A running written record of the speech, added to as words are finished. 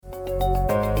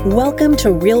Welcome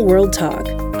to Real World Talk,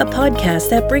 a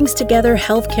podcast that brings together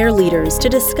healthcare leaders to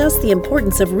discuss the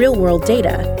importance of real-world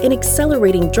data in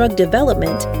accelerating drug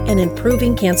development and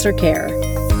improving cancer care.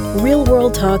 Real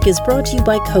World Talk is brought to you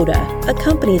by Coda, a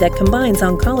company that combines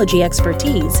oncology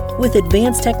expertise with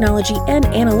advanced technology and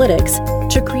analytics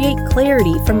to create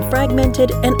clarity from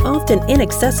fragmented and often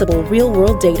inaccessible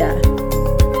real-world data.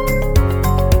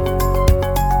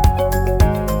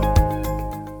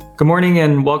 Good morning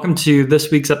and welcome to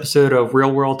this week's episode of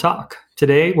Real World Talk.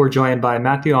 Today, we're joined by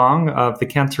Matthew Ong of The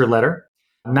Cancer Letter.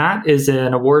 Matt is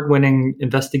an award-winning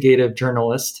investigative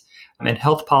journalist and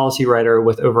health policy writer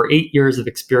with over 8 years of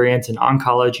experience in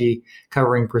oncology,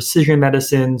 covering precision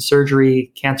medicine,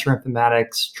 surgery, cancer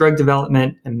informatics, drug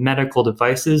development, and medical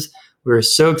devices. We're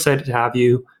so excited to have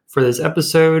you for this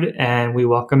episode, and we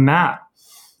welcome Matt.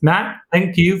 Matt,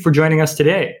 thank you for joining us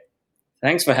today.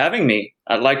 Thanks for having me.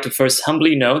 I'd like to first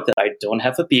humbly note that I don't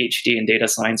have a PhD in data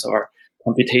science or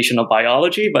computational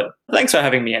biology, but thanks for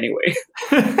having me anyway.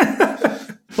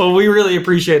 Well, we really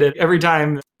appreciate it. Every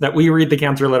time that we read the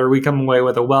Cancer Letter, we come away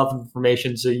with a wealth of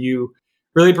information. So you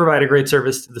really provide a great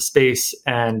service to the space.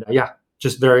 And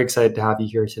just very excited to have you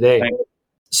here today. Thanks.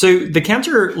 So the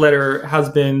Cancer Letter has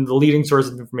been the leading source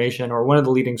of information, or one of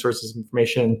the leading sources of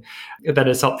information that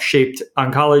has helped shape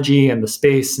oncology and the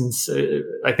space since,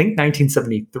 I think,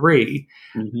 1973.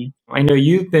 Mm-hmm. I know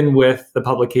you've been with the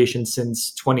publication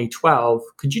since 2012.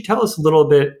 Could you tell us a little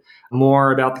bit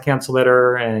more about the Cancer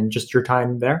Letter and just your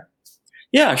time there?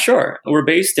 Yeah, sure. We're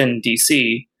based in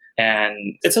DC,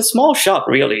 and it's a small shop,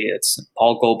 really. It's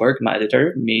Paul Goldberg, my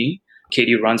editor, me.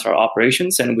 Katie runs our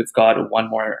operations, and we've got one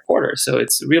more reporter. So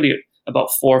it's really about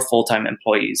 4 full-time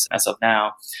employees as of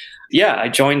now. Yeah, I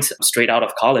joined straight out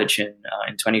of college in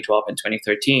 2012 and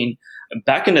 2013.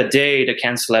 Back in the day, the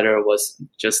Cancer Letter was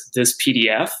just this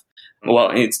PDF.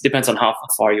 Well, it depends on how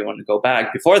far you want to go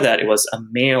back. Before that, it was a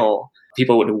mail.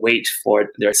 People would wait for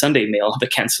their Sunday mail, the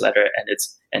Cancer Letter, and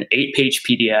it's an 8-page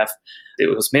PDF.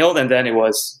 It was mailed, and then it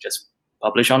was just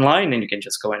published online, and you can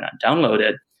just go in and download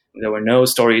it. There were no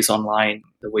stories online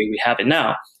the way we have it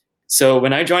now. So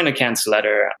when I joined the Cancer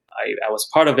Letter, I was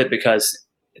part of it because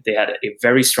they had a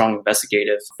very strong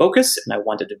investigative focus, and I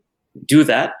wanted to do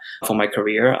that for my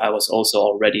career. I was also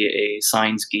already a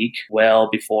science geek well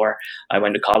before I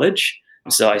went to college.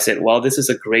 So I said, well, this is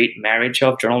a great marriage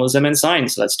of journalism and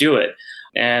science. Let's do it.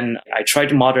 And I tried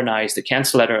to modernize the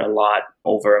Cancer Letter a lot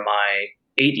over my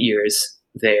 8 years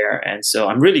there. And so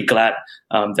I'm really glad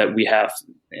that we have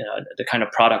the kind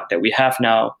of product that we have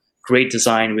now. Great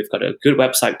design. We've got a good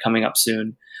website coming up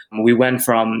soon. We went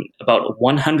from about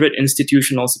 100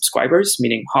 institutional subscribers,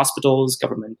 meaning hospitals,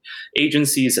 government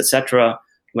agencies, etc.,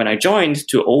 when I joined,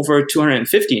 to over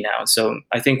 250 now. So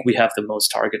I think we have the most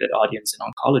targeted audience in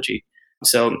oncology.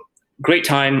 So great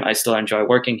time. I still enjoy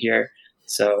working here.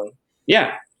 So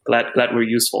yeah, glad we're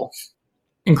useful.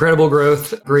 Incredible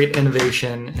growth, great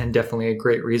innovation, and definitely a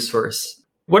great resource.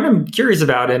 What I'm curious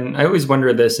about, and I always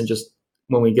wonder this, and just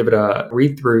when we give it a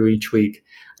read through each week,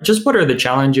 just what are the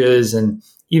challenges and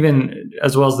even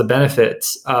as well as the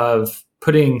benefits of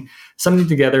putting something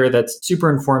together that's super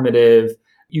informative?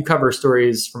 You cover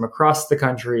stories from across the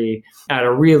country at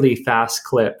a really fast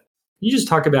clip. Can you just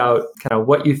talk about kind of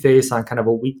what you face on kind of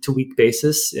a week-to-week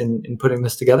basis in putting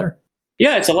this together?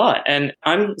 Yeah, it's a lot. And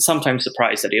I'm sometimes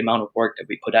surprised at the amount of work that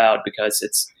we put out, because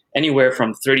it's anywhere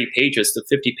from 30 pages to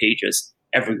 50 pages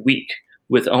every week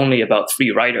with only about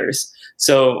 3 writers.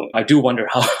 So I do wonder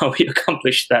how we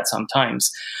accomplish that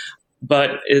sometimes.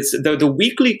 But it's the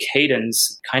weekly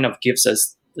cadence kind of gives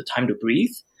us the time to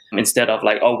breathe, instead of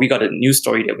like, oh, we got a news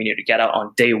story that we need to get out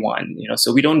on day one.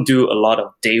 So we don't do a lot of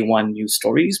day one news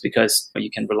stories because you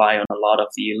can rely on a lot of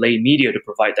the lay media to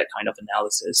provide that kind of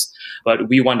analysis. But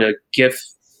we want to give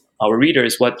our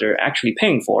readers what they're actually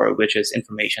paying for, which is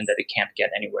information that they can't get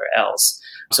anywhere else.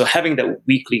 So having that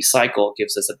weekly cycle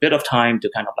gives us a bit of time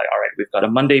to kind of like, all right, we've got a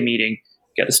Monday meeting,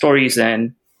 get the stories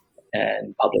in,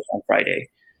 and publish on Friday.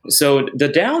 So the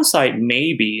downside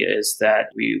maybe is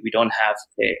that we don't have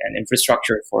an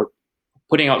infrastructure for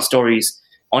putting out stories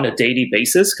on a daily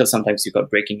basis, because sometimes you've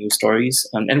got breaking news stories.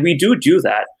 And we do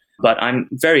that, but I'm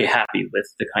very happy with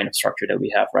the kind of structure that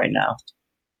we have right now.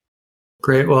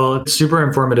 Great. Well, it's super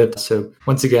informative. So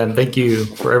once again, thank you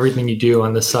for everything you do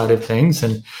on this side of things,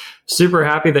 and super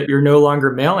happy that you're no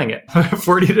longer mailing it.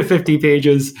 40 to 50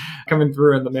 pages coming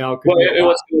through in the mail. Well, it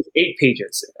was 8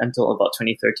 pages until about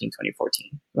 2013,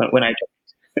 2014 when I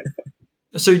joined.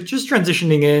 So just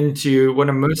transitioning into what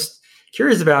I'm most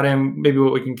curious about, and maybe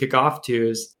what we can kick off to,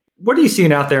 is what are you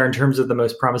seeing out there in terms of the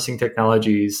most promising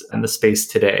technologies in the space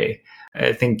today?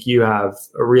 I think you have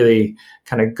a really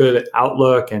kind of good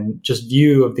outlook and just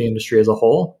view of the industry as a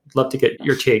whole. I'd love to get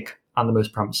your take on the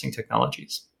most promising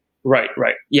technologies. Right.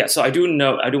 Yeah. So I do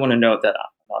want to note that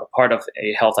I'm not a part of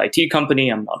a health IT company.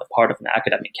 I'm not a part of an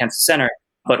academic cancer center,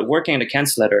 but working at a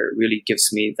cancer letter really gives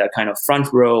me that kind of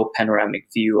front row panoramic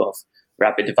view of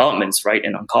rapid developments, right,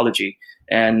 in oncology.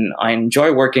 And I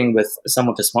enjoy working with some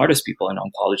of the smartest people in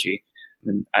oncology.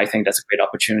 And I think that's a great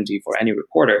opportunity for any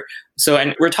reporter. So,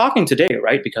 and we're talking today,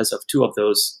 right, because of two of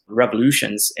those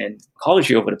revolutions in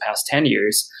oncology over the past 10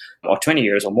 years, or 20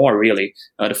 years or more, really.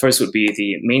 The first would be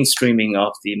the mainstreaming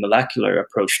of the molecular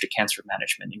approach to cancer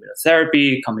management,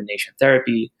 immunotherapy, combination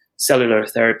therapy, cellular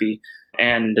therapy.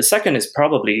 And the second is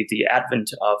probably the advent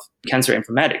of cancer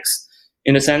informatics,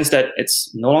 in the sense that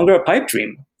it's no longer a pipe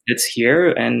dream. It's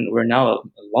here, and we're now a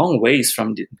long ways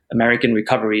from the American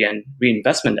Recovery and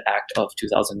Reinvestment Act of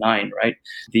 2009, right?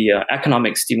 The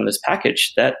economic stimulus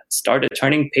package that started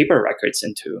turning paper records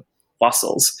into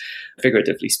fossils,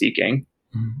 figuratively speaking.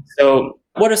 Mm-hmm. So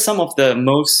what are some of the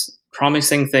most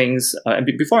promising things?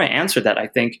 Before I answer that, I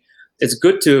think it's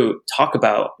good to talk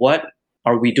about what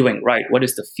are we doing right? What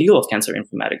is the field of cancer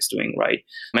informatics doing right?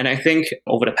 And I think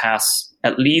over the past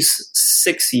at least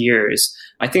 6 years,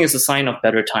 I think it's a sign of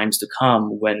better times to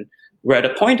come when we're at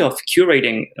a point of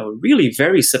curating really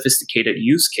very sophisticated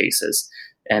use cases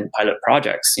and pilot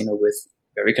projects, with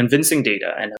very convincing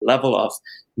data and a level of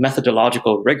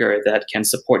methodological rigor that can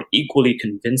support equally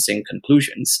convincing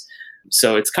conclusions.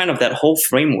 So it's kind of that whole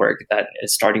framework that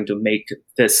is starting to make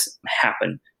this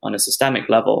happen on a systemic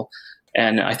level.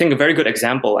 And I think a very good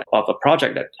example of a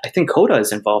project that I think CODA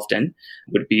is involved in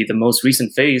would be the most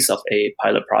recent phase of a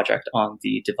pilot project on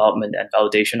the development and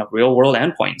validation of real-world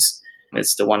endpoints.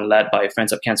 It's the one led by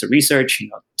Friends of Cancer Research,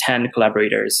 10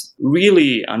 collaborators,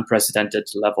 really unprecedented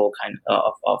level kind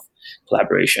of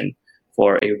collaboration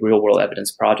for a real-world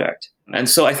evidence project. And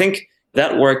so I think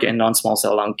that work in non-small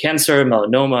cell lung cancer,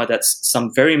 melanoma, that's some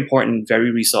very important,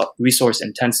 very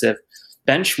resource-intensive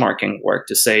benchmarking work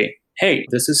to say, hey,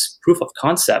 this is proof of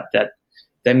concept that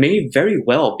there may very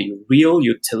well be real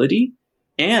utility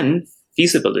and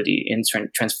feasibility in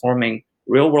transforming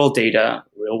real-world data,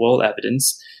 real-world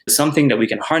evidence, something that we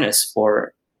can harness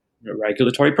for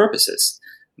regulatory purposes.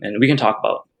 And we can talk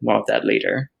about more of that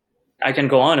later. I can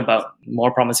go on about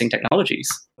more promising technologies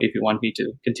if you want me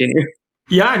to continue.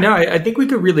 Yeah, no, I think we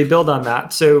could really build on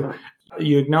that. So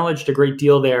you acknowledged a great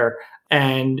deal there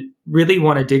and really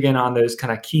want to dig in on those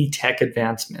kind of key tech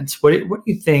advancements. What do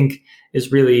you think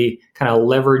is really kind of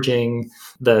leveraging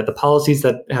the policies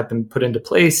that have been put into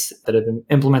place, that have been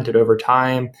implemented over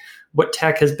time? What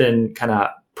tech has been kind of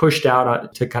pushed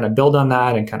out to kind of build on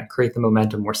that and kind of create the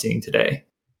momentum we're seeing today?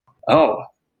 Oh,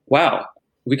 wow.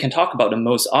 We can talk about the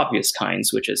most obvious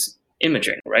kinds, which is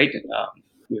imaging, right?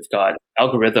 We've got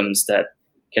algorithms that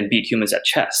can beat humans at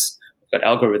chess. We've got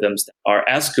algorithms that are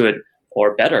as good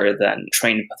or better than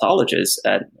trained pathologists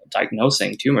at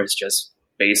diagnosing tumors just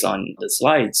based on the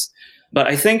slides. But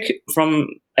I think from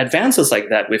advances like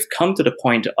that, we've come to the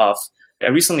point of, I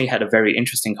recently had a very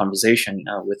interesting conversation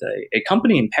with a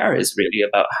company in Paris really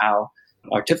about how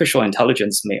artificial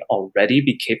intelligence may already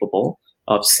be capable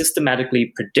of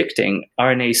systematically predicting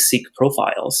RNA-seq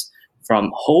profiles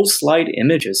from whole slide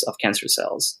images of cancer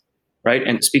cells, right?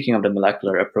 And speaking of the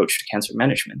molecular approach to cancer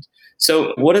management.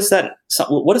 So what does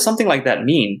something like that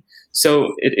mean?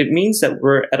 So it means that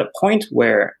we're at a point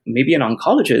where maybe an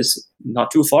oncologist,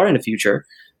 not too far in the future,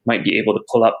 might be able to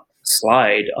pull up a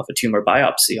slide of a tumor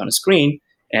biopsy on a screen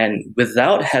and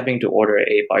without having to order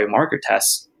a biomarker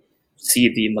test,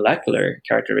 see the molecular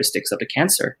characteristics of the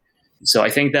cancer. So I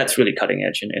think that's really cutting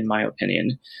edge in my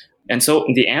opinion. And so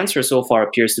the answer so far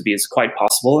appears to be it's quite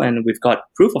possible, and we've got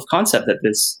proof of concept that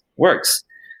this works.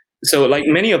 So like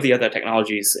many of the other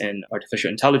technologies in artificial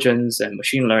intelligence and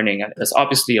machine learning, there's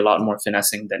obviously a lot more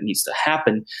finessing that needs to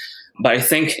happen. But I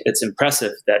think it's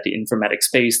impressive that the informatics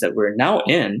space that we're now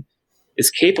in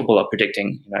is capable of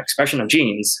predicting expression of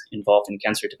genes involved in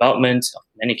cancer development of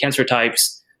many cancer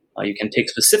types. You can take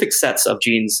specific sets of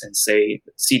genes and say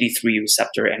CD3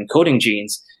 receptor encoding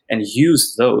genes and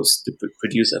use those to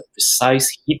produce a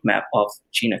precise heat map of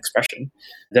gene expression.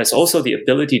 There's also the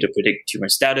ability to predict tumor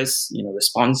status,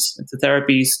 response to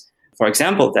therapies. For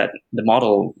example, that the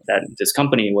model that this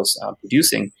company was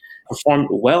producing performed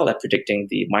well at predicting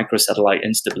the microsatellite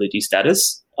instability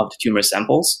status of the tumor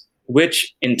samples,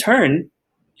 which in turn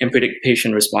can predict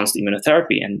patient response to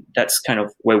immunotherapy. And that's kind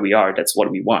of where we are. That's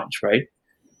what we want, right?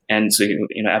 And so,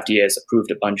 FDA has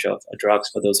approved a bunch of drugs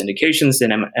for those indications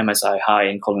in MSI high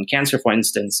and colon cancer, for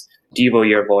instance, Devo,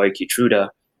 Yervoy, Keytruda.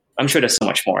 I'm sure there's so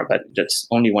much more, but that's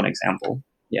only one example.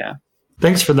 Yeah.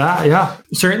 Thanks for that. Yeah,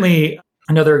 certainly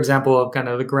another example of kind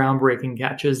of the groundbreaking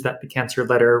catches that the Cancer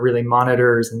Letter really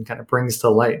monitors and kind of brings to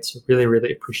light. So really,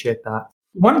 really appreciate that.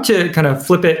 Wanted to kind of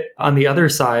flip it on the other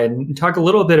side and talk a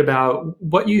little bit about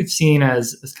what you've seen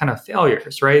as kind of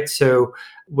failures, right? So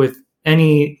with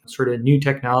any sort of new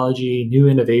technology, new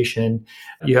innovation,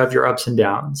 you have your ups and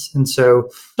downs. And so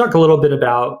talk a little bit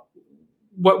about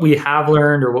what we have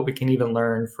learned or what we can even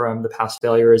learn from the past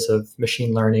failures of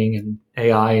machine learning and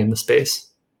AI in the space.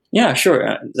 Yeah,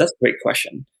 sure. That's a great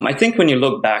question. I think when you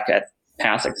look back at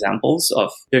past examples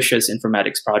of ambitious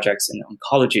informatics projects in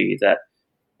oncology that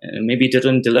maybe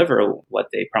didn't deliver what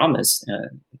they promised,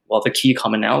 well, the key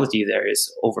commonality there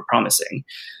is overpromising.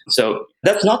 So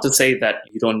that's not to say that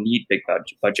you don't need big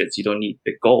budgets, you don't need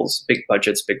big goals, big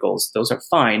budgets, big goals. Those are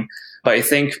fine. But I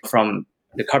think from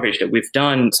the coverage that we've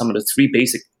done, some of the three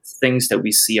basic things that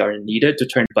we see are needed to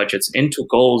turn budgets into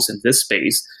goals in this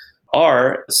space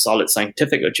are a solid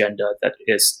scientific agenda that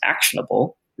is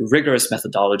actionable, rigorous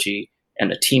methodology,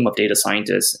 and a team of data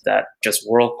scientists that just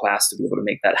world-class to be able to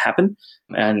make that happen,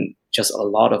 and just a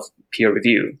lot of peer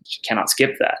review. You cannot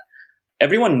skip that.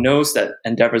 Everyone knows that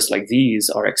endeavors like these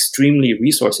are extremely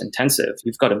resource intensive.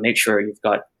 You've got to make sure you've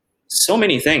got so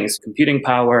many things, computing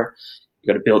power,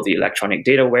 you've got to build the electronic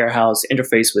data warehouse,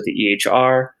 interface with the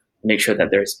EHR, make sure that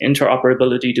there's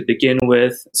interoperability to begin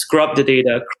with, scrub the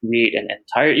data, create an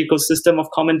entire ecosystem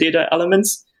of common data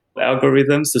elements,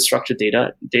 algorithms to structure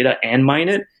data and mine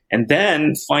it, and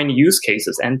then find use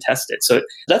cases and test it. So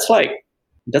that's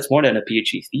more than a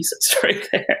PhD thesis right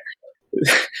there.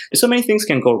 So many things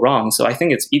can go wrong. So I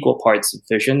think it's equal parts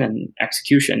vision and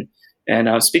execution.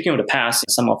 And speaking of the past,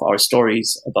 some of our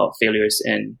stories about failures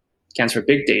in cancer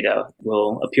big data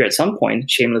will appear at some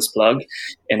point, shameless plug,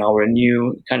 in our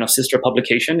new kind of sister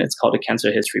publication. It's called the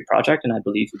Cancer History Project, and I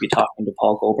believe we'll be talking to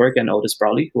Paul Goldberg and Otis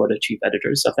Brawley, who are the chief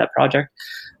editors of that project.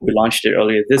 We launched it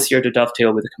earlier this year to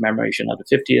dovetail with the commemoration of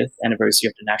the 50th anniversary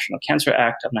of the National Cancer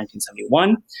Act of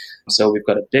 1971. So we've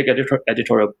got a big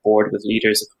editorial board with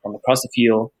leaders from across the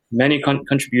field, many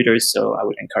contributors, so I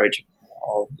would encourage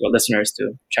all your listeners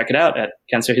to check it out at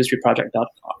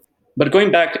cancerhistoryproject.com. But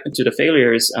going back to the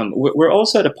failures, we're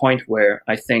also at a point where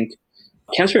I think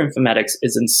cancer informatics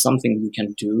isn't something you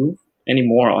can do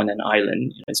anymore on an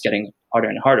island. It's getting harder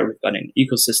and harder. We've got an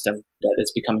ecosystem that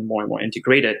is becoming more and more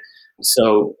integrated.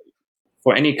 So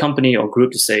for any company or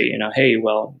group to say, hey,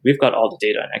 well, we've got all the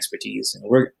data and expertise, and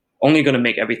we're only going to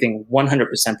make everything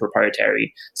 100%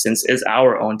 proprietary since it's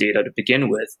our own data to begin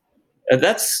with,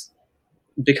 that's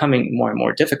becoming more and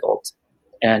more difficult.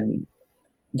 And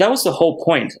that was the whole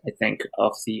point, I think,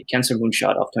 of the cancer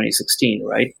moonshot of 2016,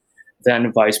 right?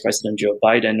 Then Vice President Joe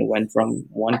Biden went from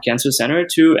one cancer center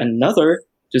to another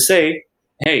to say,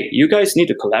 hey, you guys need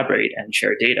to collaborate and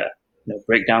share data,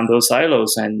 break down those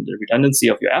silos and the redundancy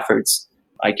of your efforts.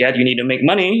 I get you need to make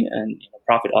money and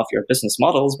profit off your business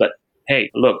models, but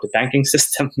hey, look, the banking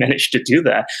system managed to do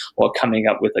that while coming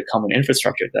up with a common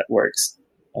infrastructure that works.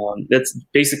 That's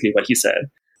basically what he said.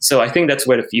 So I think that's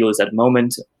where the field is at the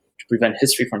moment. To prevent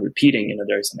history from repeating,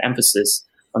 there's an emphasis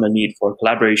on the need for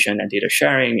collaboration and data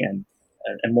sharing and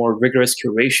more rigorous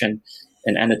curation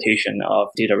and annotation of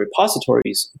data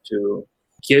repositories to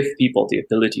give people the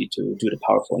ability to do the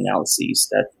powerful analyses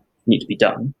that need to be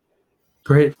done.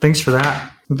 Great. Thanks for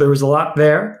that. There was a lot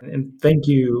there. And thank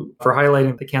you for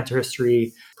highlighting the Cancer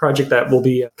History project that will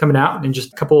be coming out in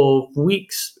just a couple of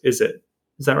weeks, is it?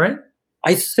 Is that right?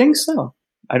 I think so.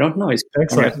 I don't know.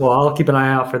 Excellent. Well, I'll keep an eye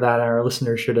out for that. Our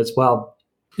listeners should as well.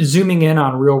 Zooming in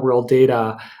on real world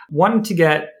data, wanted to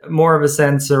get more of a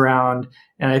sense around,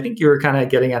 and I think you were kind of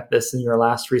getting at this in your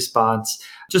last response,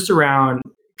 just around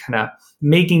kind of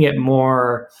making it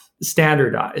more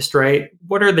standardized, right?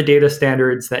 What are the data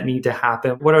standards that need to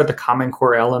happen? What are the common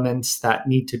core elements that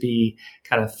need to be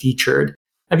kind of featured?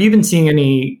 Have you been seeing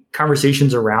any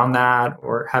conversations around that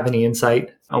or have any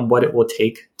insight on what it will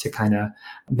take to kind of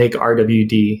make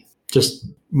RWD just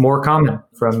more common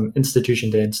from institution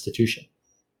to institution?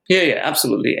 Yeah,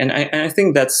 absolutely. And I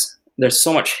think there's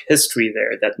so much history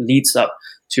there that leads up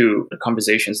to the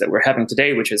conversations that we're having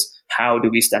today, which is how do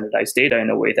we standardize data in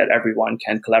a way that everyone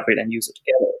can collaborate and use it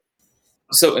together?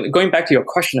 So going back to your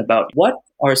question about what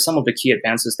are some of the key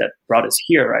advances that brought us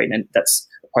here, right? And that's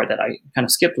the part that I kind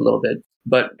of skipped a little bit,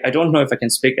 but I don't know if I can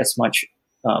speak as much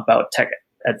about tech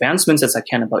advancements as I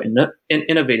can about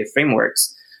innovative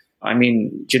frameworks. I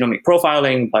mean, genomic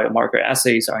profiling, biomarker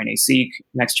assays, RNA-seq,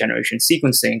 next-generation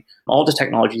sequencing, all the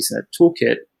technologies in the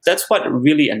toolkit, that's what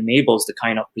really enables the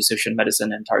kind of precision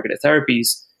medicine and targeted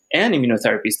therapies and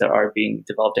immunotherapies that are being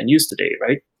developed and used today,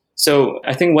 right? So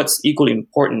I think what's equally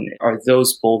important are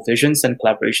those bold visions and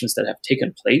collaborations that have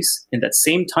taken place in that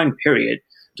same time period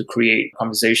to create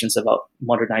conversations about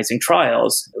modernizing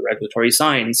trials, regulatory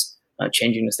science,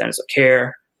 changing the standards of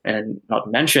care, and not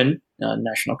to mention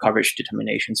national coverage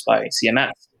determinations by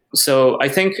CMS. So I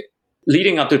think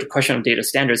leading up to the question of data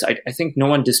standards, I think no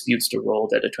one disputes the role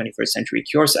that the 21st Century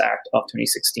Cures Act of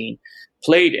 2016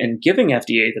 played in giving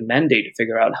FDA the mandate to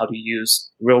figure out how to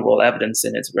use real-world evidence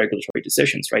in its regulatory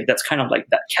decisions, right? That's kind of like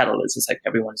that catalyst. It's like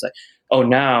everyone's like, oh,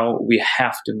 now we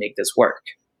have to make this work.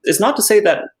 It's not to say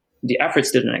that the efforts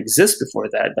didn't exist before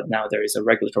that, but now there is a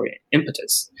regulatory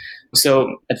impetus.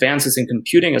 So advances in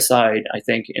computing aside, I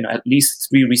think at least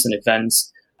 3 recent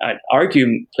events, I'd argue,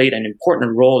 played an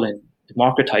important role in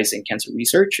democratizing cancer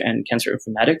research and cancer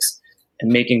informatics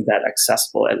and making that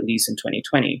accessible, at least in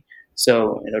 2020.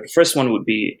 So, the first one would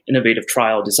be innovative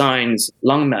trial designs.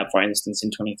 LungMap, for instance,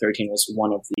 in 2013 was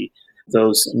one of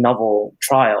those novel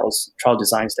trial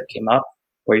designs that came up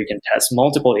where you can test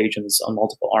multiple agents on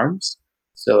multiple arms.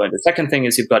 So the second thing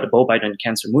is you've got the bovine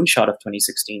cancer moonshot of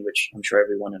 2016, which I'm sure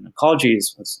everyone in oncology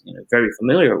was very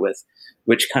familiar with,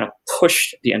 which kind of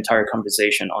pushed the entire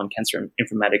conversation on cancer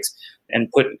informatics and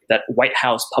put that White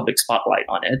House public spotlight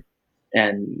on it.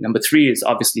 And number 3 is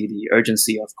obviously the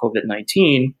urgency of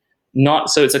COVID-19.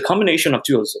 So it's a combination of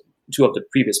two of the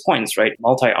previous points, right?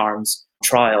 Multi-arms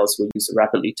trials will use to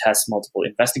rapidly test multiple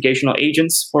investigational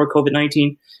agents for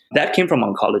COVID-19. That came from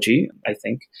oncology, I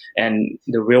think, and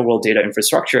the real-world data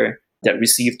infrastructure that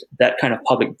received that kind of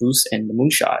public boost in the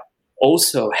moonshot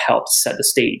also helped set the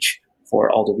stage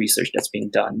for all the research that's being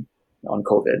done on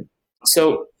COVID.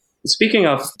 So speaking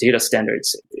of data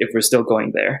standards, if we're still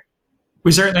going there.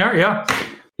 We certainly are, yeah.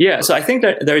 Yeah, so I think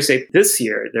that this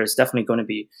year, there's definitely going to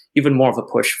be even more of a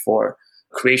push for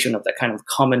creation of that kind of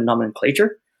common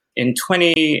nomenclature. In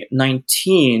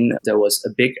 2019, there was a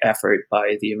big effort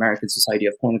by the American Society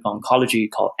of Clinical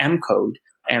Oncology called MCODE,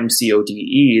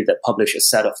 MCODE, that published a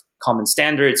set of common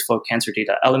standards for cancer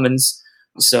data elements.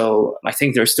 So I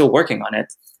think they're still working on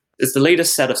it. It's the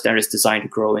latest set of standards designed to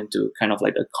grow into kind of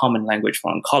like a common language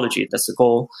for oncology. That's the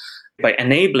goal. By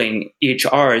enabling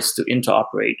EHRs to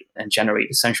interoperate and generate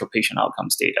essential patient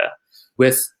outcomes data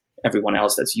with everyone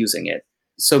else that's using it.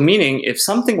 So meaning if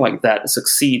something like that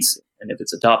succeeds, and if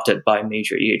it's adopted by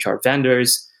major EHR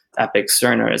vendors, Epic,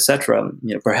 Cerner, etc.,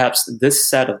 perhaps this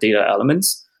set of data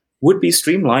elements would be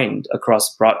streamlined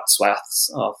across broad swaths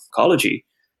of oncology.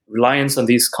 Reliance on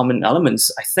these common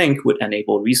elements, I think, would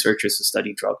enable researchers to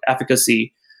study drug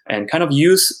efficacy and kind of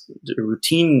use the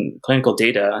routine clinical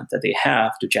data that they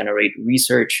have to generate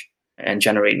research and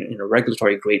generate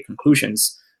regulatory grade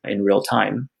conclusions in real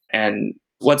time. And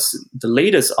what's the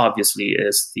latest, obviously,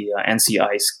 is the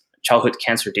NCI's Childhood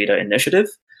Cancer Data Initiative,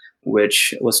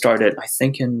 which was started, I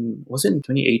think, was it in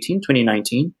 2018,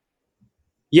 2019?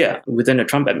 Yeah, within the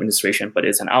Trump administration, but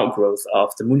it's an outgrowth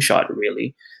of the moonshot,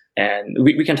 really. And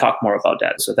we can talk more about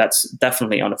that. So that's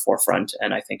definitely on the forefront.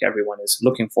 And I think everyone is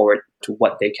looking forward to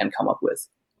what they can come up with.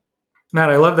 Matt,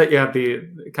 I love that you have the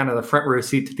kind of the front row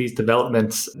seat to these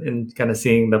developments and kind of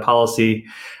seeing the policy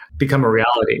become a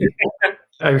reality.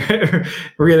 I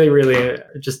really, really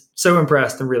just so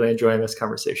impressed and really enjoying this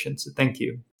conversation. So thank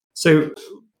you. So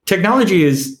technology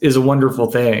is a wonderful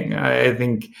thing. I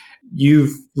think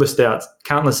you've listed out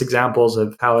countless examples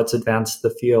of how it's advanced the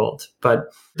field,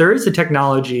 but there is a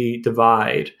technology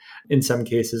divide in some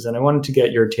cases, and I wanted to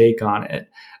get your take on it.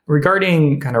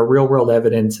 Regarding kind of real-world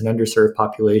evidence in underserved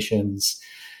populations,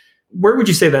 where would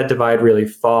you say that divide really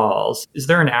falls? Is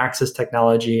there an access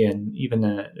technology and even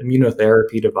an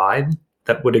immunotherapy divide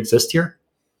that would exist here?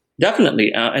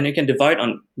 Definitely, and it can divide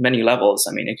on many levels.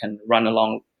 I mean, it can run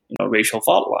along racial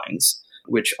fault lines,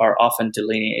 which are often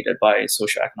delineated by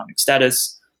socioeconomic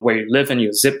status, where you live and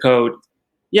your zip code.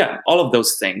 Yeah, all of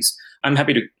those things. I'm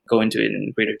happy to go into it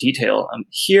in greater detail.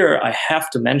 Here, I have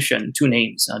to mention 2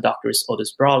 names, Drs.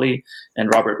 Otis Brawley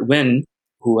and Robert Wynn,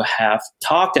 who have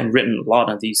talked and written a lot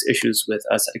on these issues with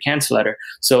us at the Cancer Letter.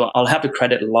 So I'll have to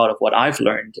credit a lot of what I've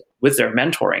learned with their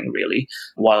mentoring, really,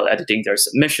 while editing their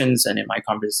submissions and in my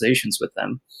conversations with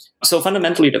them. So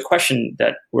fundamentally, the question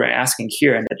that we're asking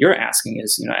here and that you're asking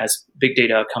is, as big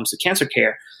data comes to cancer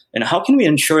care, and how can we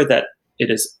ensure that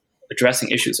it is addressing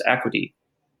issues of equity,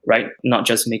 right? Not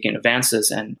just making advances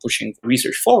and pushing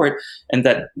research forward, and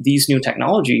that these new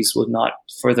technologies will not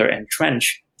further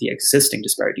entrench the existing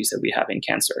disparities that we have in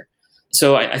cancer.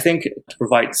 So I think to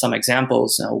provide some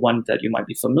examples, one that you might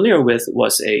be familiar with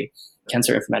was a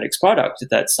cancer informatics product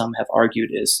that some have argued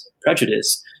is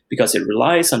prejudiced because it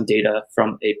relies on data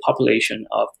from a population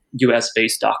of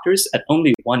US-based doctors at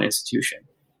only one institution.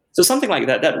 So something like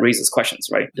that raises questions,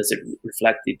 right? Does it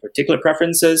reflect the particular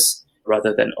preferences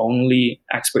rather than only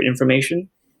expert information?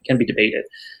 Can be debated.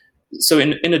 So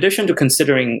in addition to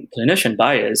considering clinician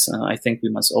bias, I think we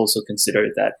must also consider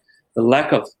that the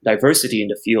lack of diversity in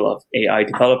the field of AI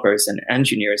developers and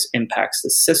engineers impacts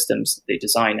the systems they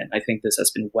design. And I think this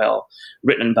has been well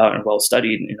written about and well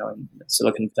studied, in the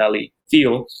Silicon Valley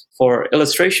field. For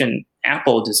illustration,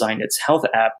 Apple designed its health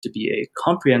app to be a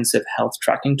comprehensive health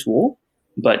tracking tool,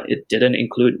 but it didn't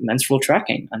include menstrual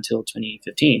tracking until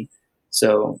 2015.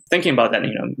 So thinking about that,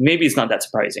 maybe it's not that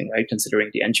surprising, right? Considering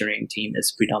the engineering team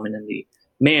is predominantly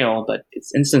male, but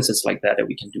it's instances like that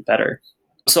we can do better.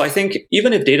 So I think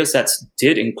even if data sets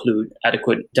did include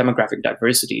adequate demographic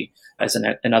diversity, as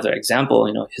another example,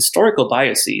 historical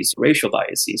biases, racial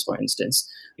biases, for instance,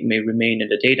 may remain in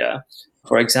the data.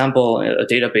 For example, a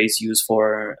database used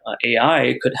for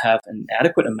AI could have an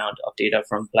adequate amount of data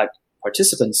from Black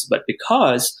participants, but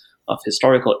because of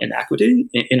historical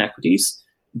inequities,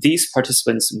 these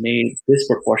participants may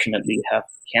disproportionately have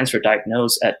cancer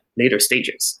diagnosed at later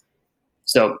stages.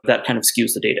 So that kind of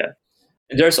skews the data.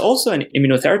 There's also an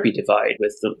immunotherapy divide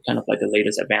with the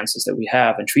latest advances that we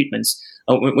have and treatments.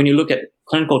 When you look at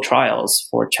clinical trials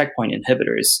for checkpoint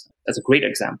inhibitors, that's a great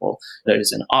example. There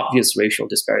is an obvious racial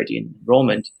disparity in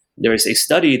enrollment. There is a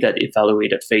study that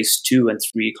evaluated phase 2 and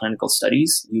 3 clinical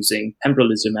studies using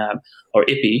pembrolizumab or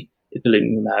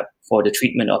ipilimumab for the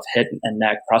treatment of head and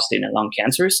neck, prostate, and lung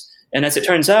cancers. And as it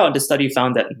turns out, the study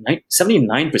found that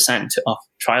 79% of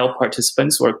trial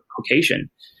participants were Caucasian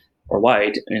or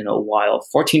white, while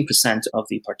 14% of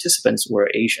the participants were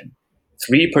Asian,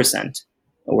 3%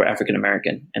 were African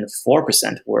American, and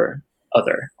 4% were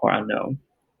other or unknown.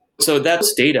 So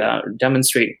those data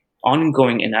demonstrate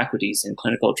ongoing inequities in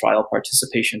clinical trial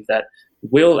participation that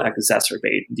will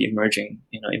exacerbate the emerging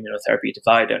immunotherapy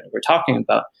divide that we're talking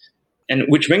about. And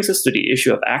which brings us to the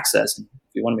issue of access. If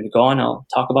you want me to go on, I'll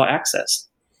talk about access.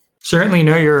 Certainly.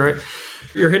 No, you're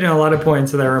hitting a lot of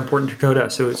points that are important to CODA.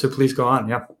 So please go on.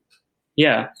 Yeah.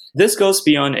 Yeah, this goes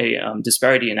beyond a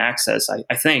disparity in access,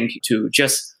 I think, to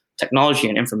just technology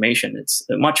and information. It's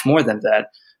much more than that.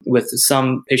 With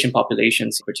some patient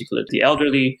populations, particularly the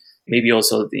elderly, maybe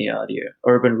also the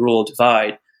urban-rural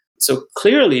divide. So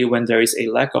clearly, when there is a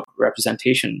lack of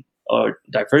representation or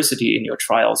diversity in your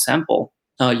trial sample,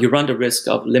 you run the risk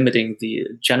of limiting the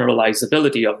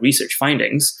generalizability of research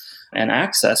findings and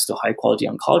access to high-quality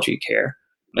oncology care.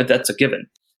 But that's a given.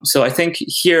 So I think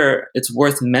here it's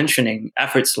worth mentioning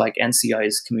efforts like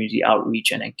NCI's community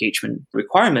outreach and engagement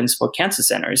requirements for cancer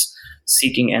centers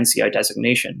seeking NCI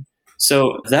designation.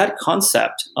 So that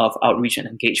concept of outreach and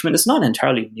engagement is not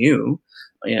entirely new.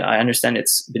 I understand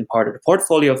it's been part of the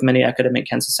portfolio of many academic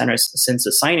cancer centers since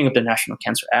the signing of the National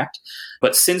Cancer Act.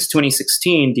 But since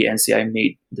 2016, the NCI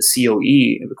made the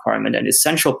COE requirement an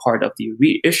essential part of the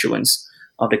reissuance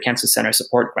of the cancer center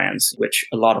support grants, which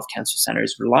a lot of cancer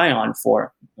centers rely on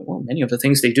for many of the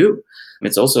things they do.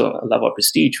 It's also a level of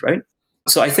prestige, right?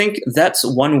 So I think that's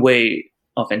one way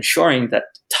of ensuring that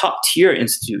top tier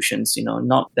institutions,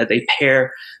 not that they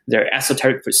pair their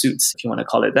esoteric pursuits, if you want to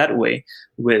call it that way,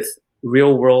 with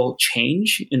real world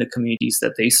change in the communities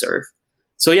that they serve.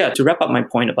 So yeah, to wrap up my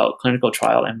point about clinical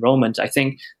trial enrollment, I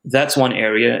think that's one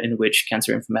area in which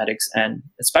cancer informatics and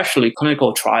especially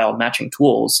clinical trial matching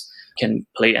tools can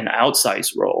play an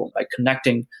outsized role by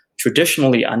connecting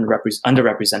traditionally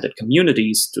underrepresented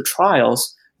communities to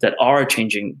trials that are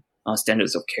changing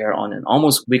standards of care on an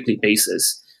almost weekly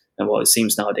basis. And it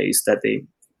seems nowadays that they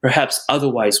perhaps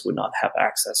otherwise would not have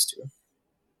access to.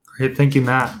 Great. Thank you,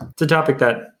 Matt. It's a topic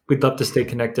that we'd love to stay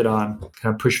connected on,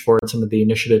 kind of push forward some of the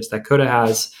initiatives that CODA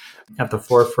has at the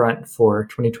forefront for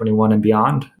 2021 and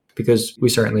beyond, because we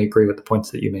certainly agree with the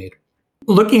points that you made.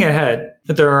 Looking ahead,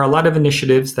 there are a lot of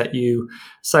initiatives that you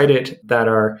cited that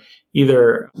are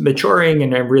either maturing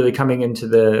and are really coming into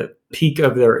the peak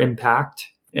of their impact,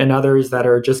 and others that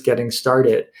are just getting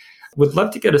started. Would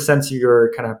love to get a sense of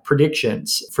your kind of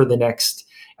predictions for the next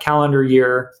calendar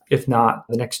year, if not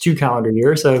the next 2 calendar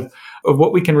years, of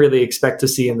what we can really expect to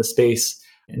see in the space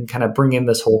and kind of bring in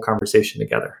this whole conversation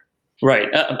together. Right.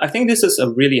 I think this is a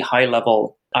really high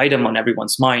level item on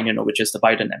everyone's mind, which is the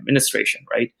Biden administration,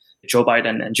 right? Joe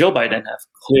Biden and Jill Biden have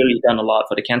clearly done a lot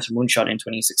for the cancer moonshot in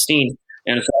 2016.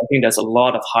 And so I think there's a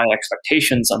lot of high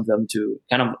expectations on them to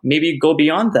kind of maybe go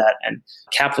beyond that and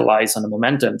capitalize on the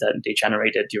momentum that they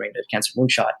generated during the cancer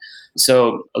moonshot.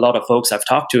 So a lot of folks I've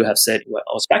talked to have said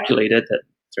or speculated that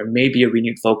there may be a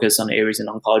renewed focus on areas in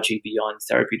oncology beyond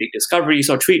therapeutic discoveries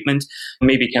or treatment,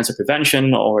 maybe cancer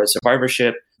prevention or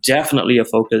survivorship, definitely a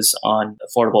focus on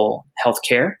affordable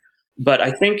healthcare. But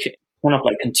I think kind of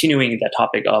like continuing that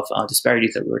topic of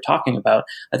disparities that we were talking about,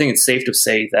 I think it's safe to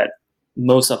say that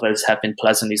most of us have been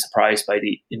pleasantly surprised by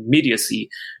the immediacy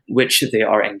which they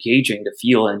are engaging the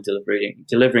field and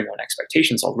delivering on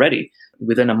expectations already.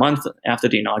 Within a month after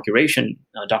the inauguration,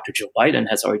 Dr. Joe Biden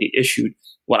has already issued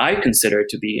what I consider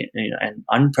to be an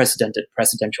unprecedented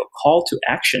presidential call to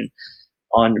action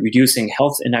on reducing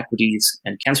health inequities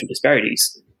and cancer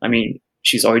disparities. I mean,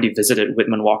 she's already visited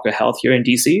Whitman Walker Health here in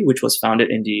DC, which was founded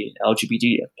in the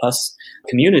LGBT plus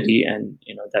community, and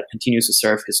that continues to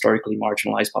serve historically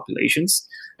marginalized populations.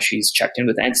 She's checked in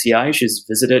with NCI. She's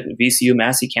visited VCU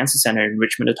Massey Cancer Center in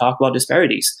Richmond to talk about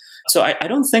disparities. So I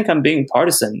don't think I'm being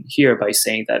partisan here by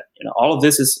saying that all of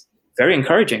this is very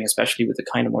encouraging, especially with the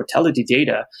kind of mortality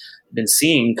data I've been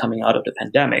seeing coming out of the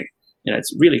pandemic.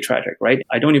 It's really tragic, right?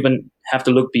 I don't even have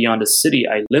to look beyond the city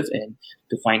I live in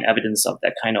to find evidence of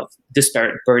that kind of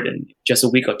disparate burden. Just a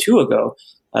week or two ago,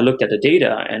 I looked at the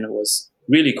data and was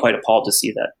really quite appalled to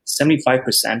see that 75%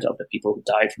 of the people who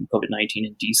died from COVID-19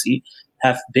 in DC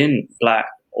have been Black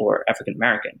or African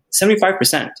American.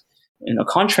 75%.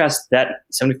 Contrast that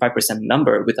 75%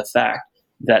 number with the fact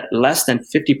that less than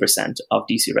 50% of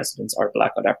DC residents are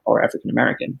Black or African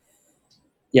American.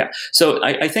 Yeah, so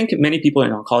I think many people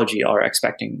in oncology are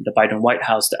expecting the Biden White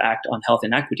House to act on health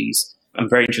inequities. I'm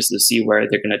very interested to see where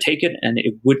they're going to take it, and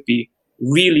it would be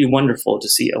really wonderful to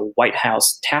see a White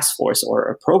House task force or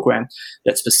a program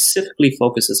that specifically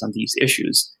focuses on these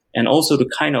issues, and also to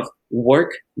kind of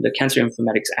work the cancer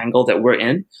informatics angle that we're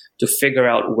in to figure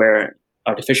out where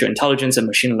artificial intelligence and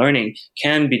machine learning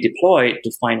can be deployed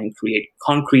to find and create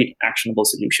concrete, actionable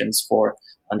solutions for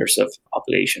underserved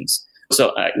populations.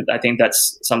 So I think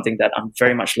that's something that I'm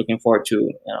very much looking forward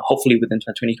to, hopefully within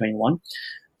 2021.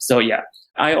 So yeah,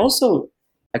 I also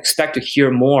expect to hear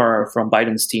more from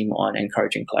Biden's team on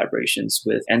encouraging collaborations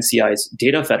with NCI's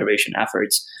data federation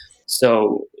efforts.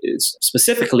 So it's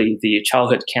specifically the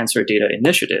Childhood Cancer Data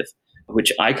Initiative,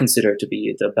 which I consider to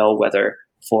be the bellwether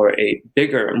for a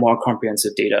bigger, more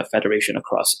comprehensive data federation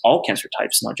across all cancer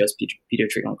types, not just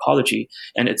pediatric oncology.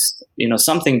 And it's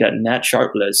something that Nat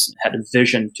Sharpless had a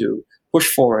vision to push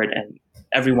forward, and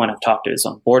everyone I've talked to is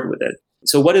on board with it.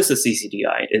 So what is the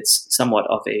CCDI? It's somewhat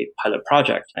of a pilot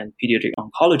project, and pediatric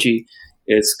oncology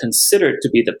is considered to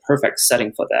be the perfect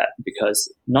setting for that,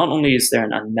 because not only is there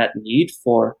an unmet need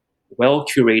for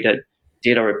well-curated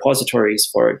data repositories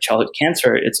for childhood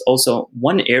cancer, it's also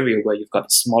one area where you've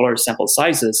got smaller sample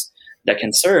sizes that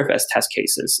can serve as test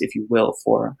cases, if you will,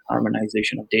 for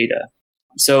harmonization of data.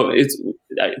 So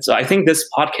I think this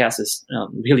podcast is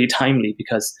really timely,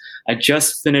 because I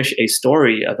just finished a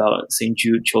story about St.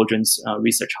 Jude Children's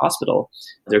Research Hospital.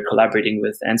 They're collaborating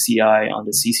with NCI on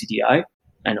the CCDI.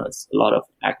 I know it's a lot of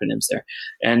acronyms there.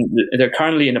 And they're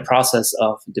currently in the process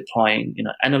of deploying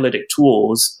analytic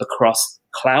tools across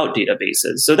cloud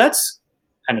databases. So that's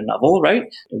kind of novel, right?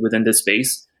 Within this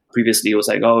space. Previously, it was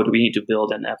like, do we need to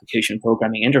build an application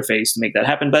programming interface to make that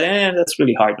happen? But that's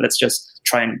really hard. Let's just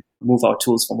try and move our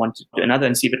tools from one to another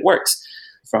and see if it works.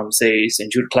 From, say,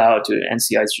 St. Jude Cloud to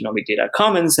NCI's Genomic Data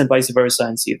Commons and vice versa,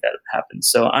 and see if that happens.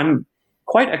 So I'm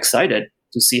quite excited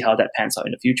to see how that pans out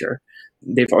in the future.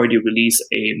 They've already released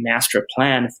a master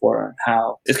plan for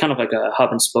how it's kind of like a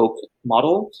hub and spoke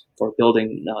model for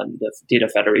building the data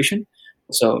federation.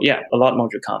 So yeah, a lot more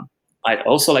to come. I'd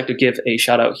also like to give a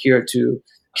shout out here to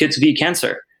Kids v.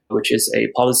 Cancer, which is a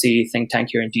policy think tank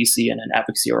here in DC and an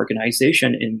advocacy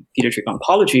organization in pediatric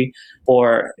oncology.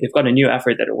 They've got a new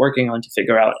effort that they're working on to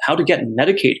figure out how to get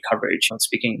Medicaid coverage.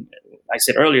 I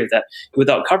said earlier that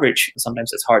without coverage,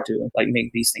 sometimes it's hard to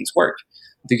make these things work.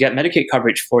 To get Medicaid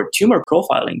coverage for tumor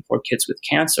profiling for kids with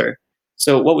cancer.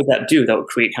 So what would that do? That would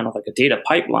create kind of like a data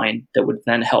pipeline that would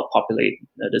then help populate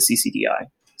the CCDI.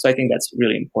 So I think that's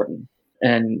really important.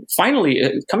 And finally,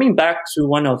 coming back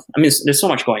to there's so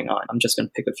much going on. I'm just going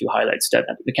to pick a few highlights that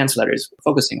the Cancer Letter is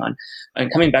focusing on.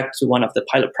 And coming back to one of the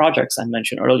pilot projects I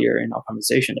mentioned earlier in our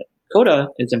conversation that CODA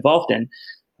is involved in,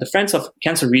 the Friends of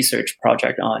Cancer Research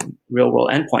project on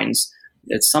real-world endpoints.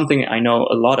 It's something I know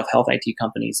a lot of health IT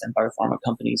companies and biopharma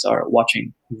companies are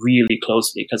watching really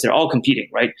closely, because they're all competing,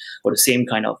 right, for the same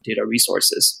kind of data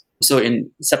resources. So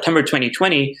in September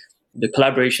 2020, the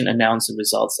collaboration announced the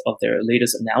results of their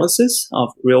latest analysis of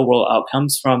real-world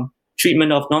outcomes from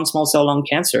treatment of non-small cell lung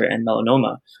cancer and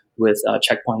melanoma with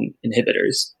checkpoint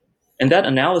inhibitors. And that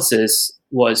analysis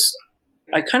was,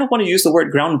 I kind of want to use the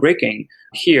word groundbreaking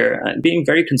here, being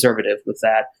very conservative with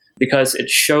that, because it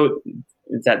showed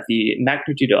that the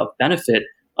magnitude of benefit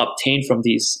obtained from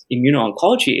these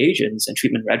immuno-oncology agents and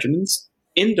treatment regimens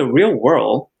in the real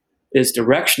world is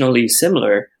directionally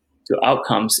similar to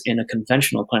outcomes in a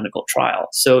conventional clinical trial.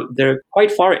 So they're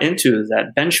quite far into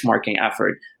that benchmarking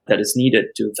effort that is needed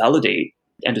to validate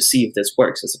and to see if this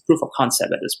works as a proof of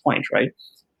concept at this point, right?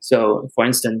 So, for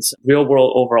instance,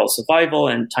 real-world overall survival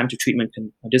and time to treatment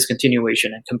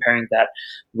discontinuation, and comparing that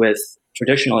with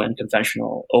traditional and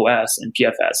conventional OS and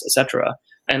PFS, etc.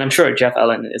 And I'm sure Jeff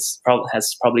Allen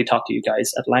has probably talked to you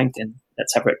guys at length in that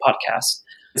separate podcast.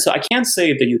 So I can't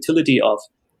say the utility of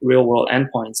real-world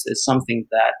endpoints is something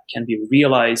that can be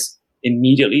realized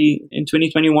immediately in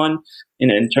 2021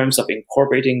 in terms of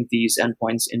incorporating these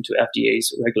endpoints into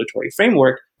FDA's regulatory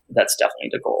framework. That's definitely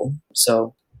the goal.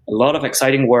 So a lot of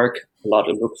exciting work, a lot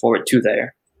to look forward to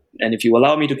there. And if you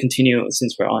allow me to continue,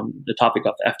 since we're on the topic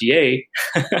of FDA,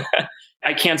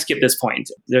 I can't skip this point.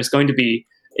 There's going to be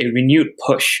a renewed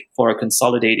push for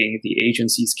consolidating the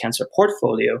agency's cancer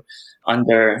portfolio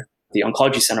under the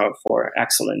Oncology Center for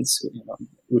Excellence,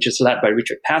 which is led by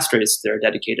Richard Pastris, their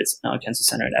dedicated cancer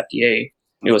center at FDA.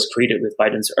 It was created with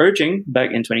Biden's urging back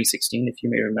in 2016, if you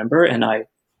may remember. And I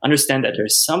understand that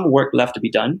there's some work left to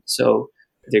be done. So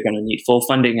they're going to need full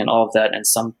funding and all of that, and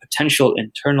some potential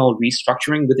internal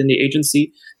restructuring within the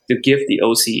agency to give the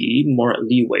OCE more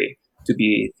leeway to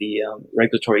be the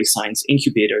regulatory science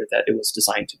incubator that it was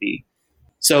designed to be.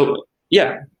 So,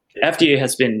 yeah, FDA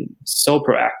has been so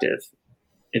proactive.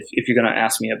 If you're going to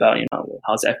ask me about,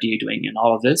 how's FDA doing in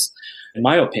all of this, in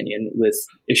my opinion, with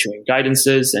issuing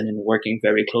guidances and in working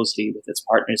very closely with its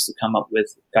partners to come up with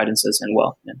guidances and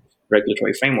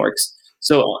regulatory frameworks.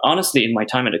 So honestly, in my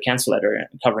time at the Cancer Letter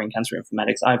covering cancer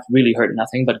informatics, I've really heard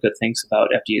nothing but good things about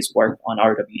FDA's work on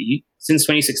RWE since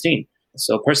 2016.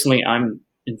 So personally, I'm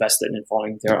invested in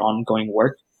following their ongoing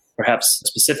work, perhaps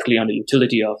specifically on the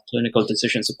utility of clinical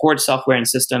decision support software and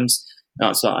systems.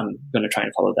 So I'm going to try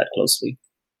and follow that closely.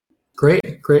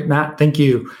 Great, Matt. Thank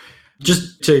you.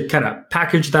 Just to kind of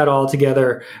package that all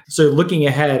together. So looking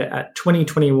ahead at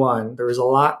 2021, there was a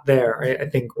lot there. Right? I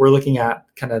think we're looking at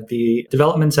kind of the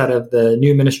developments out of the new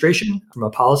administration from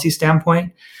a policy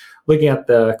standpoint, looking at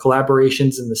the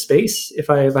collaborations in the space,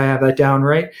 if I have that down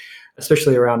right,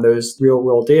 especially around those real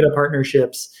world data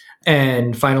partnerships,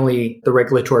 and finally the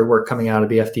regulatory work coming out of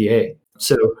the FDA.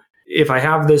 So if I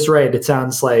have this right, it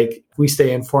sounds like we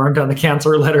stay informed on the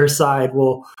Cancer Letter side.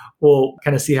 We'll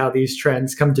kind of see how these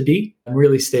trends come to be and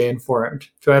really stay informed.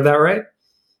 Do I have that right?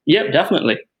 Yep,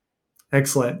 definitely.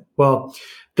 Excellent. Well,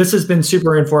 this has been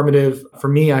super informative for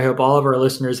me. I hope all of our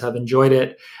listeners have enjoyed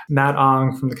it. Matt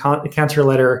Ong from the Cancer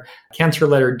Letter,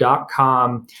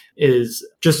 cancerletter.com is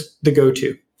just the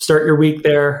go-to. Start your week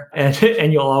there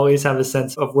and you'll always have a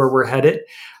sense of where we're headed.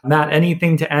 Matt,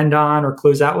 anything to end on or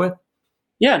close out with?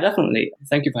 Yeah, definitely.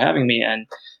 Thank you for having me. And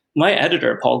my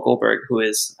editor, Paul Goldberg, who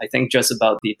is, I think, just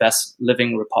about the best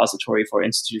living repository for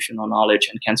institutional knowledge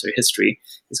and cancer history,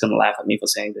 is going to laugh at me for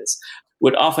saying this,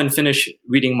 would often finish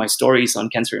reading my stories on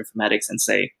cancer informatics and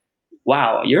say,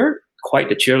 wow, you're quite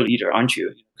the cheerleader, aren't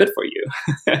you? Good for you.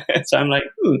 So I'm like,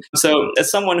 So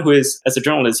as someone who is, as a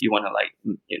journalist, you want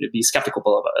to be skeptical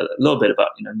about a little bit about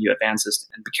new advances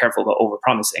and be careful about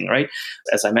overpromising, right?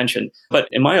 As I mentioned. But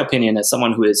in my opinion, as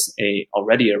someone who is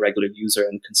already a regular user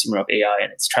and consumer of AI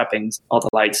and its trappings, all the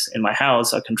lights in my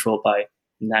house are controlled by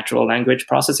natural language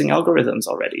processing algorithms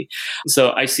already.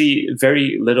 So I see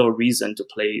very little reason to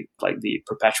play like the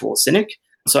perpetual cynic.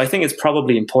 So I think it's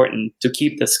probably important to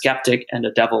keep the skeptic and the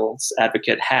devil's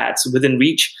advocate hats within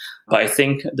reach. But I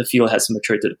think the field has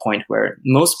matured to the point where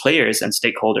most players and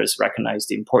stakeholders recognize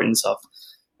the importance of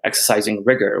exercising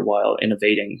rigor while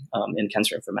innovating in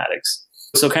cancer informatics.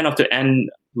 So kind of to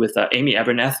end with Amy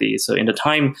Abernethy. So in the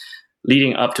time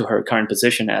leading up to her current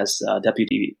position as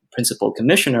Deputy Principal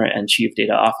Commissioner and Chief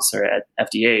Data Officer at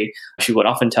FDA, she would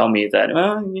often tell me that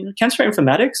cancer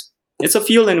informatics, it's a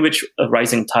field in which a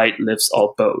rising tide lifts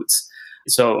all boats.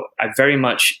 So I very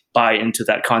much buy into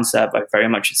that concept. I very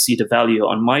much see the value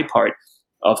on my part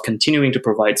of continuing to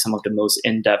provide some of the most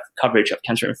in-depth coverage of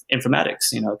cancer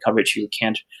informatics, coverage you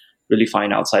can't really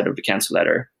find outside of the Cancer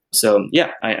Letter. So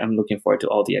yeah, I'm looking forward to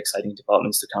all the exciting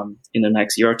developments to come in the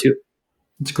next year or two.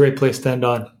 It's a great place to end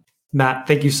on. Matt,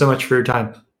 thank you so much for your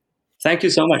time. Thank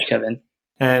you so much, Kevin.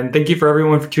 And thank you for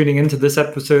everyone for tuning into this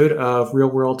episode of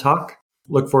Real World Talk.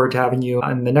 Look forward to having you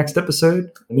on the next episode.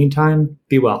 In the meantime,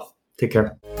 be well. Take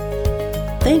care.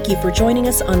 Thank you for joining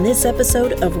us on this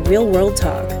episode of Real World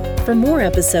Talk. For more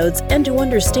episodes and to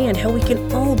understand how we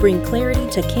can all bring clarity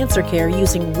to cancer care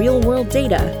using real-world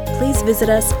data, please visit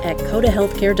us at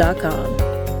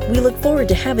codahealthcare.com. We look forward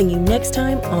to having you next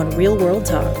time on Real World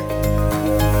Talk.